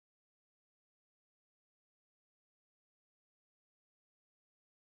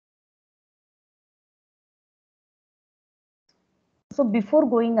So before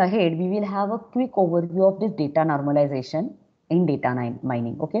going ahead, we will have a quick overview of this data normalization in data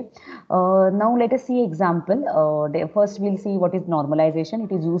mining. Okay. Now let us see example. First we'll see what is normalization.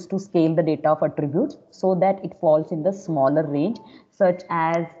 It is used to scale the data of attributes so that it falls in the smaller range, such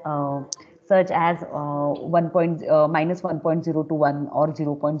as minus 1.0 to 1 or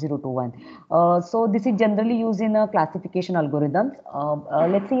 0.0 to 1. So this is generally used in a classification algorithms.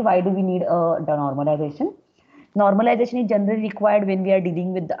 Let's see why do we need the normalization. Normalization is generally required when we are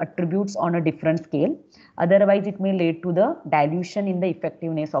dealing with the attributes on a different scale. Otherwise, it may lead to the dilution in the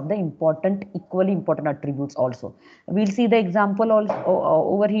effectiveness of the equally important attributes also. We'll see the example also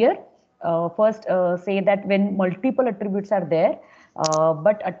over here. First, say that when multiple attributes are there,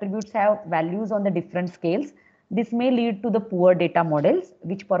 but attributes have values on the different scales, this may lead to the poor data models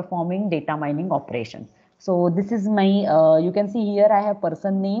which performing data mining operations. So this is my, you can see here I have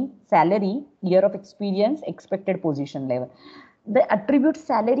person name, salary, year of experience, expected position level. The attribute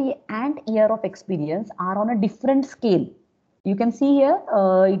salary and year of experience are on a different scale. You can see here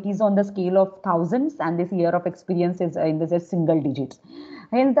it is on the scale of thousands and this year of experience is in the single digits.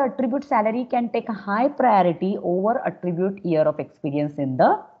 Hence the attribute salary can take a high priority over attribute year of experience in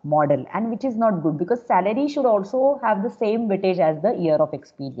the model, and which is not good because salary should also have the same weightage as the year of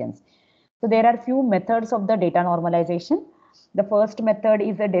experience. So there are few methods of the data normalization. The first method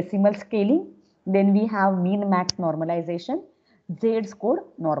is a decimal scaling. Then we have min max normalization, z-score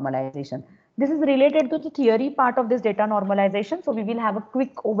normalization. This is related to the theory part of this data normalization. So we will have a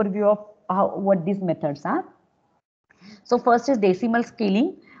quick overview of what these methods are. So first is decimal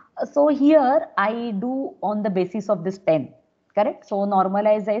scaling. So here I do on the basis of this 10, correct? So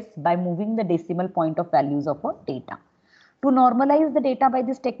normalize by moving the decimal point of values of a data. To normalize the data by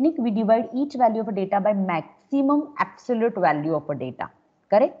this technique, we divide each value of a data by maximum absolute value of a data,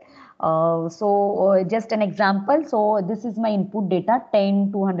 correct? Just an example. So this is my input data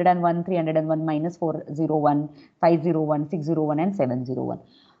 10, 201, 301, minus 401, 501, 601 and 701.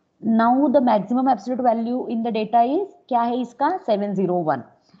 Now the maximum absolute value in the data is क्या है इसका 701.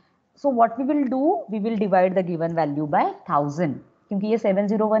 So what we will do, we will divide the given value by 1000. क्योंकि ये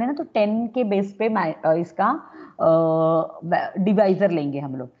 701 है ना, तो 10 के base पे इसका डिवाइजर लेंगे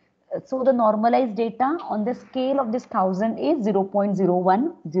हम लोग. So the normalized data on the scale of this 1000 is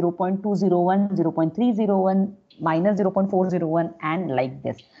 0.01, 0.201, 0.301, minus 0.401 and like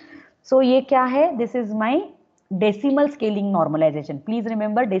this. So ये क्या है? This is my decimal scaling normalization. Please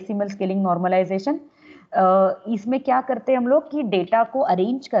remember decimal scaling normalization. इसमें क्या करते हैं हम लोग कि डेटा को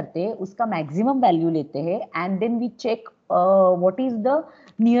अरेंज करते हैं, उसका मैक्सिमम वैल्यू लेते हैं and then we check what is the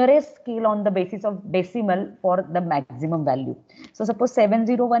nearest scale on the basis of decimal for the maximum value. So suppose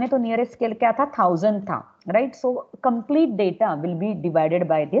 701 है तो नियरेस्ट स्केल क्या था 1000 था, right? So complete data will be divided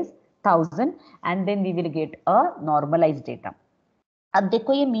by this 1000 and then we will get a normalised data. अब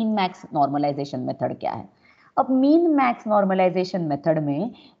देखो ये mean max normalisation method क्या है. अब मीन मैक्स नॉर्मलाइजेशन मेथड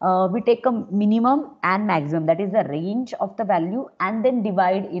में we take a minimum and maximum, that is the range of the value, and then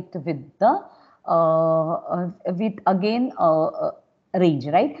divide it with the with again range,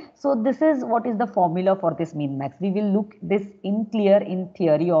 right? So this is what is the formula for this min max. We will look this in clear in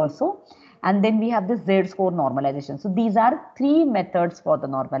theory also, and then we have this z-score normalization. So these are three methods for the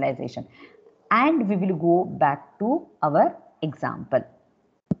normalization, and we will go back to our example.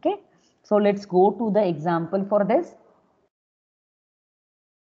 Okay. So let's go to the example for this.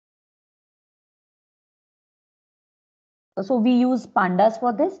 So we use Pandas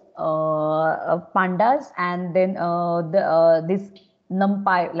for this, Pandas, and then this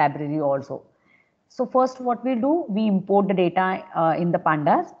NumPy library also. So first what we do, we import the data in the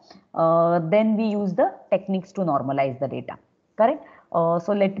Pandas, then we use the techniques to normalize the data, correct?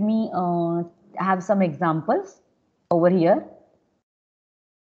 So let me have some examples over here.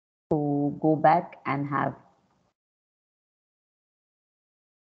 So go back and have.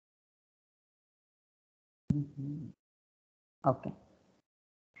 Okay.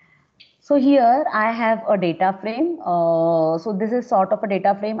 So here I have a data frame. So this is sort of a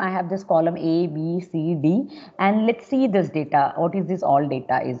data frame. I have this column A, B, C, D, and let's see this data. What is this all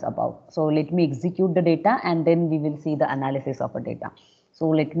data is about? So let me execute the data and then we will see the analysis of a data. So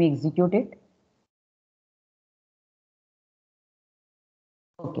let me execute it.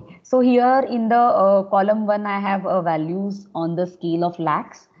 Okay. So here in the column 1, I have values on the scale of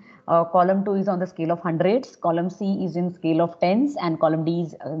lakhs. Column 2 is on the scale of hundreds, column C is in scale of tens, and column D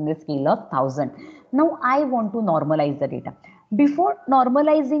is in the scale of 1000. Now I want to normalize the data. Before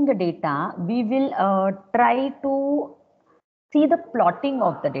normalizing the data, we will try to see the plotting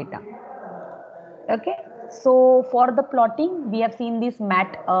of the data. Okay. So for the plotting, we have seen this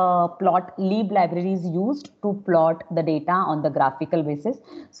matplotlib library is used to plot the data on the graphical basis.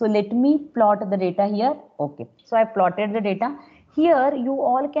 So let me plot the data here. Okay, so I plotted the data. Here you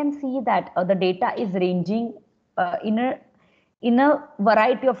all can see that the data is ranging in a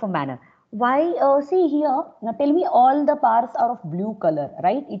variety of a manner. Why? See here, now tell me, all the bars are of blue color,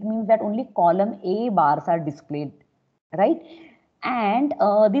 right? It means that only column A bars are displayed, right? And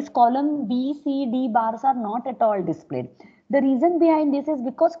this column B, C, D bars are not at all displayed. The reason behind this is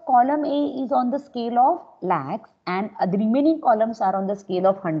because column A is on the scale of lakhs and the remaining columns are on the scale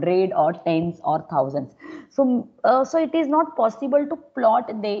of 100 or tens or thousands. So it is not possible to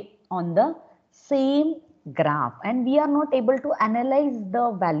plot they on the same graph, and we are not able to analyze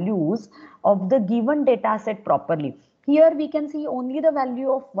the values of the given data set properly. Here we can see only the value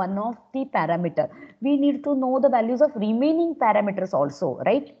of one of the parameter. We need to know the values of remaining parameters also,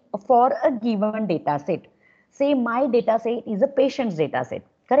 right? For a given data set. Say my data set is a patient's data set,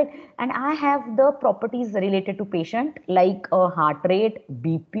 correct? And I have the properties related to patient like heart rate,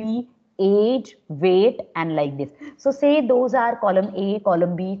 BP, age, weight, and like this. So say those are column A,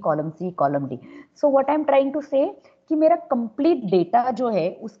 column B, column C, column D. So what I'm trying to say कि मेरा complete data जो है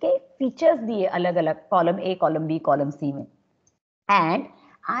उसके features दिए अलग अलग column A, column B, column C में, and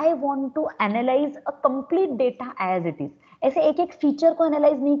I want to analyze a complete data as it is. ऐसे एक एक feature को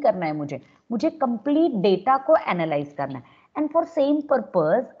analyze नहीं करना है मुझे complete data को analyze करना है. And for same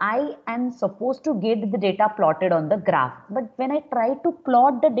purpose, I am supposed to get the data plotted on the graph. But when I try to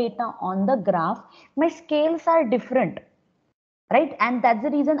plot the data on the graph, my scales are different, right? And that's the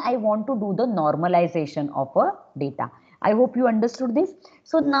reason I want to do the normalization of a data. I hope you understood this.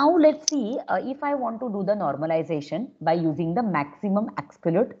 So now let's see if I want to do the normalization by using the maximum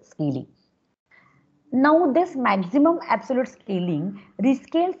absolute scaling. Now this maximum absolute scaling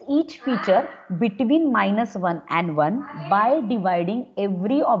rescales each feature between -1 and 1 by dividing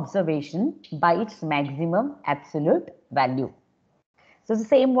every observation by its maximum absolute value. So the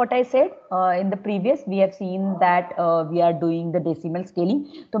same what I said in the previous, we have seen that we are doing the decimal scaling.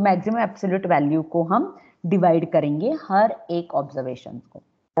 तो maximum absolute value को हम divide करेंगे हर एक observation को,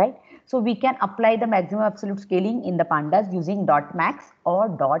 right? So we can apply the maximum absolute scaling in the pandas using .max or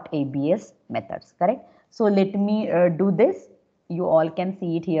 .abs methods, correct? So let me do this. You all can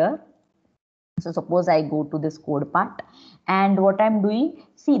see it here. So suppose I go to this code part and what I'm doing,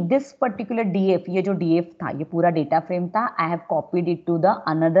 see this particular df, ये जो df था, ये पूरा data frame था, I have copied it to the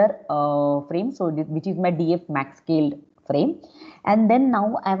another frame, so which is my df max scaled frame, and then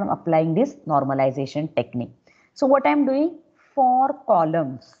now I am applying this normalization technique. So what I'm doing for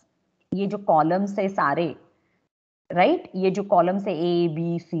columns, ये जो columns है सारे, right? ये जो columns है A,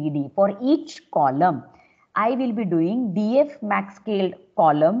 B, C, D, for each column I will be doing df max scaled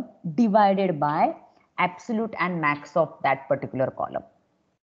column divided by absolute and max of that particular column,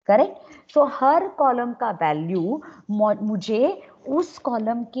 correct? So her column का value मुझे उस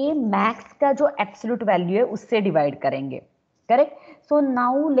column के max का जो absolute value है उससे divide करेंगे, correct? So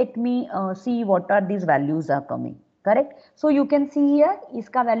now let me see what are these values are coming, correct? So you can see here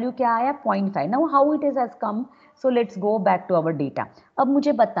इसका value क्या आया 0.5. Now how it is has come, so let's go back to our data. अब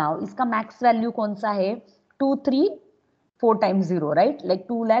मुझे बताओ इसका max value कौन सा है, 234 times 0, right? Like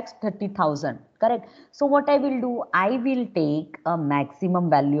 2,30,000, correct? So what I will do, I will take a maximum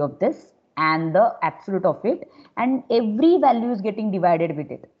value of this and the absolute of it, and every value is getting divided with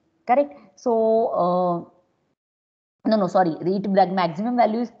it, correct? So no, sorry, the maximum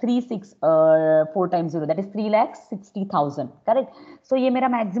value is 364 times 0, that is 3,60,000, correct? So ये मेरा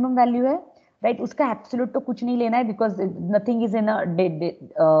maximum value है, right? उसका absolute तो कुछ नहीं लेना है because nothing is in a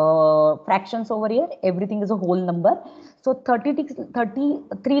fractions over here, everything is a whole number. So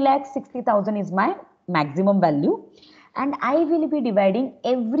 3,60,000 is my maximum value, and I will be dividing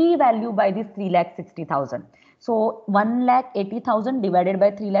every value by this 3,60,000. So 1,80,000 divided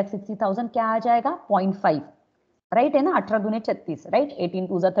by 3,60,000 क्या आ जाएगा 0.5, right? है ना, 18 दूने 36, right? 18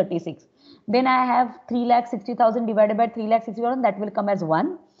 2s are 36. Then I have 3,60,000 divided by 3,60,000, that will come as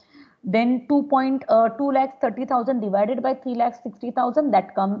 1. Then 2,30,000 divided by 3,60,000,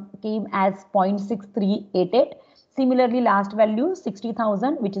 that came as 0.6388. Similarly, last value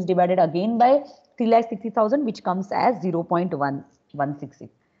 60,000, which is divided again by 3,60,000, which comes as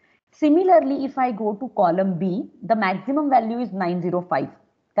 0.1166. Similarly, if I go to column B, the maximum value is 905,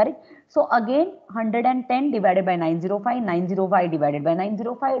 correct? So again 110 divided by 905, 905 divided by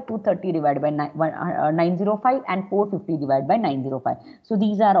 905, 230 divided by 905, and 450 divided by 905. So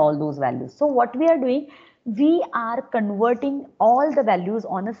these are all those values. So what we are doing, we are converting all the values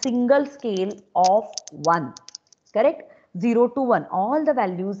on a single scale of 1, correct? 0 to 1, all the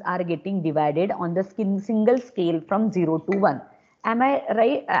values are getting divided on the single scale from 0 to 1. Am I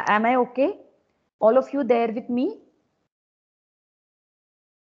right? Am I okay? All of you there with me?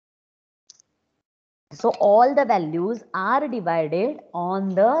 So all the values are divided on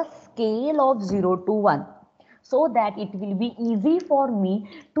the scale of 0 to 1, so that it will be easy for me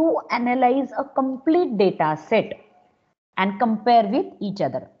to analyze a complete data set and compare with each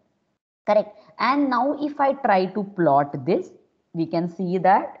other. Correct. And now if I try to plot this, we can see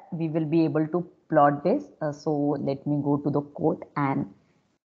that we will be able to plot this. So let me go to the code and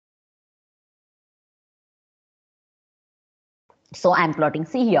so I'm plotting.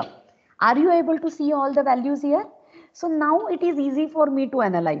 See here. Are you able to see all the values here? So now it is easy for me to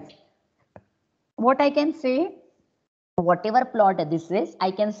analyze. What I can say, whatever plot this is,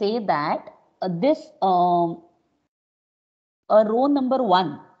 I can say that this row number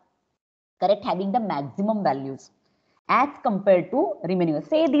 1, correct, having the maximum values as compared to remaining.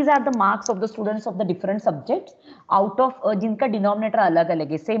 Say these are the marks of the students of the different subjects out of जिनका denominator अलग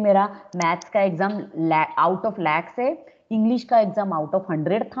अलग है. Say मेरा maths का exam out of lakhs है, English का exam out of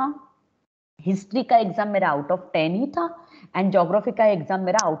 100 था, history का एग्जाम मेरा आउट ऑफ 10 ही था एंड ज्योग्राफी का एग्जाम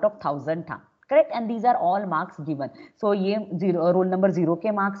मेरा आउट ऑफ 1000 था. Correct. And these are all marks given. सो ये रोल नंबर 0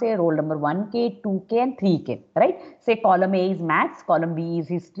 के मार्क्स है, रोल नंबर 1 के, 2 के एंड 3 के. राइट. से column A is maths, column B is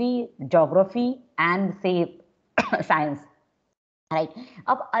history, geography and से साइंस. राइट.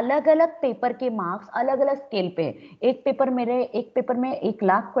 अब अलग अलग पेपर के मार्क्स अलग अलग स्केल पे है. एक पेपर में 1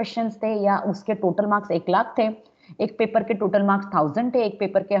 लाख क्वेश्चंस थे या उसके टोटल मार्क्स 1 लाख थे. एक पेपर के टोटल मार्क्स 1000 थे, एक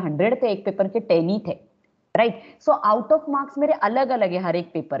पेपर के 100 थे, एक पेपर के 10 ही थे. Right. So out of marks मेरे अलग अलग है हर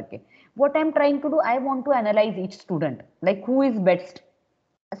एक पेपर के. What I am trying to do, I want to analyse each student, like who is best.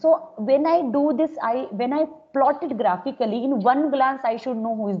 So when I do this, when I plot it graphically, in one glance I should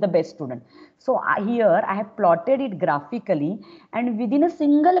know who is the best student. So here I have plotted it graphically, and within a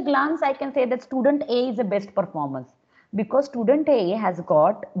single glance I can say that student A is the best performance, because student A has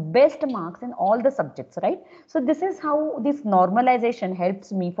got best marks in all the subjects, right? So this is how this normalization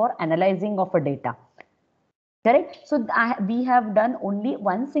helps me for analyzing of a data. Correct. So we have done only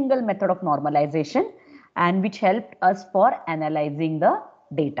one single method of normalization, and which helped us for analyzing the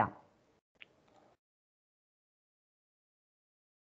data.